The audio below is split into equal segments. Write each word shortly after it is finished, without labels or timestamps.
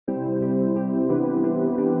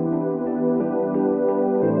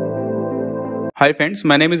Hi friends,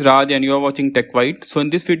 my name is Raj and you are watching Tech White. So in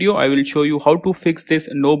this video, I will show you how to fix this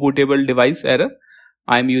no bootable device error.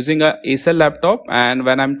 I am using a Acer laptop and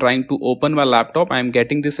when I am trying to open my laptop, I am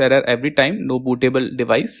getting this error every time, no bootable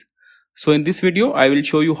device. So in this video, I will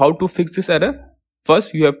show you how to fix this error.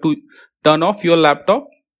 First, you have to turn off your laptop.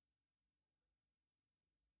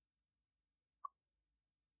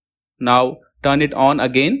 Now turn it on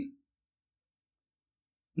again.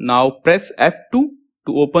 Now press F2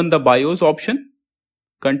 to open the BIOS option.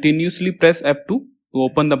 Continuously press F2 to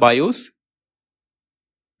open the BIOS.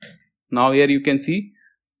 Now here you can see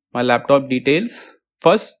my laptop details.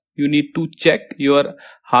 First, you need to check your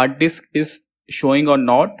hard disk is showing or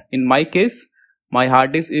not. In my case, my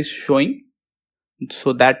hard disk is showing.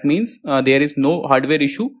 So that means there is no hardware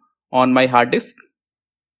issue on my hard disk.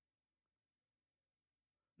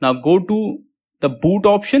 Now go to the boot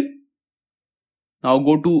option. Now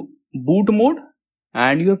go to boot mode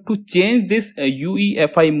and you have to change this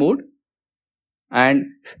UEFI mode and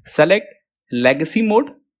select legacy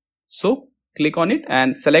mode. So click on it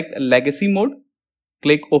and select legacy mode.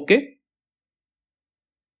 Click OK.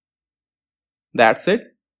 That's it.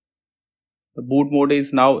 The boot mode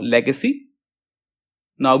is now legacy.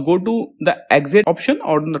 Now go to the exit option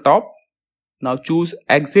on the top. Now choose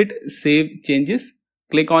exit save changes.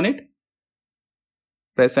 Click on it.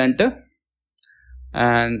 Press enter.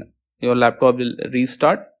 And your laptop will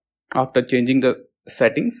restart after changing the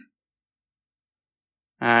settings.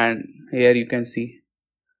 And here you can see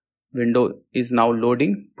window is now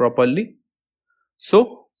loading properly.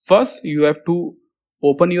 So first you have to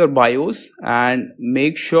open your BIOS and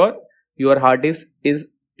make sure your hard disk is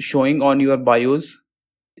showing on your BIOS.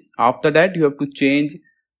 After that you have to change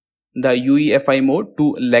the UEFI mode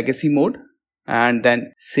to legacy mode and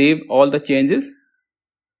then save all the changes.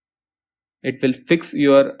 It will fix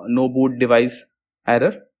your no boot device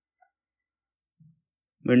error.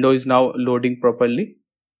 Window is now loading properly.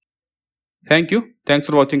 Thank you. Thanks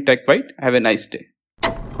for watching Tech Byte. Have a nice day.